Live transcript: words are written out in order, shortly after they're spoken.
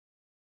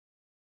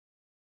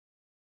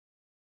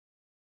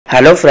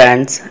Hello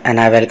friends,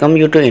 and I welcome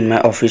you to in my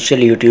official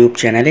YouTube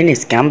channel in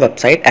Scam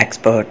Website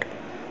Expert.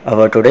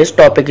 Our today's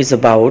topic is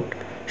about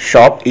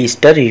shop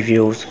Easter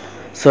reviews.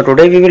 So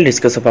today we will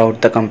discuss about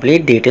the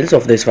complete details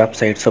of this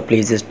website. So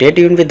please stay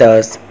tuned with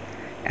us.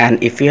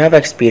 And if you have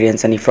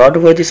experienced any fraud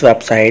over this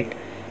website,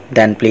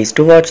 then please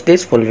do watch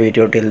this full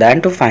video till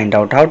then to find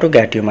out how to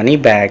get your money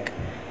back.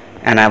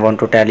 And I want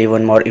to tell you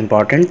one more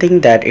important thing,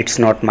 that it's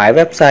not my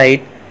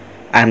website.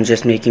 I am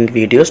just making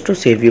videos to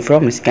save you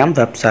from scam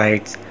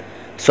websites.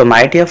 So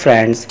my dear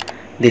friends,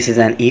 this is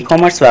an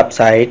e-commerce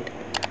website,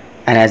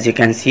 and as you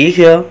can see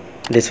here,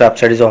 this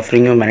website is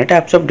offering you many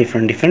types of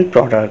different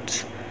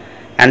products.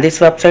 And this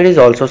website is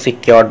also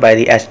secured by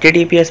the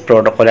HTTPS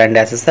protocol and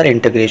SSL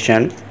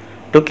integration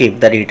to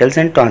keep the details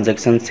and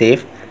transactions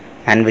safe,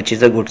 and which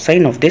is a good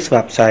sign of this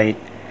website.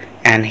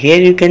 And here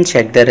you can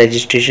check the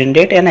registration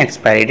date and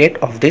expiry date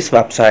of this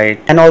website,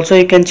 and also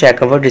you can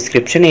check our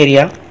description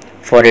area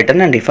for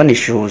return and refund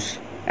issues.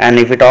 And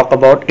if we talk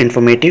about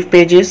informative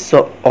pages,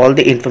 so all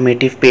the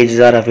informative pages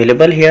are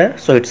available here,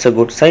 so it's a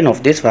good sign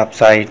of this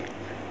website.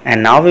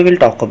 And now we will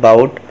talk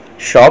about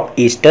shop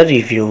Easter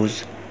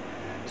reviews.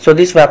 So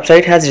this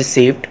website has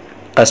received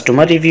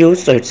customer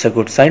reviews, so it's a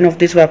good sign of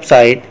this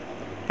website.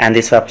 And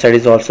this website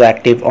is also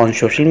active on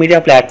social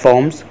media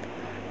platforms.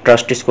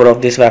 Trust score of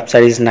this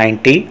website is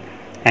 90,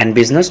 and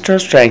business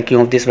trust ranking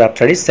of this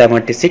website is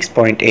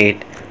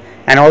 76.8.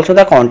 and also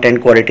the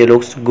content quality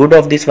looks good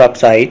of this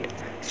website.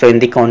 So in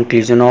the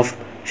conclusion of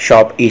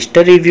shop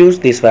Easter reviews,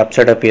 this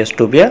website appears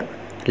to be a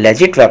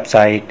legit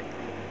website.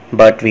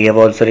 But we have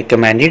also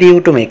recommended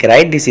you to make a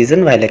right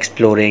decision while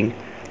exploring.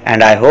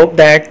 And I hope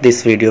that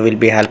this video will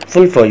be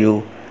helpful for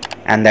you.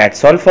 And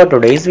that's all for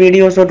today's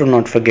video. So do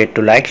not forget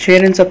to like,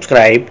 share and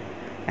subscribe.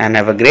 And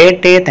have a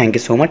great day. Thank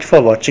you so much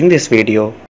for watching this video.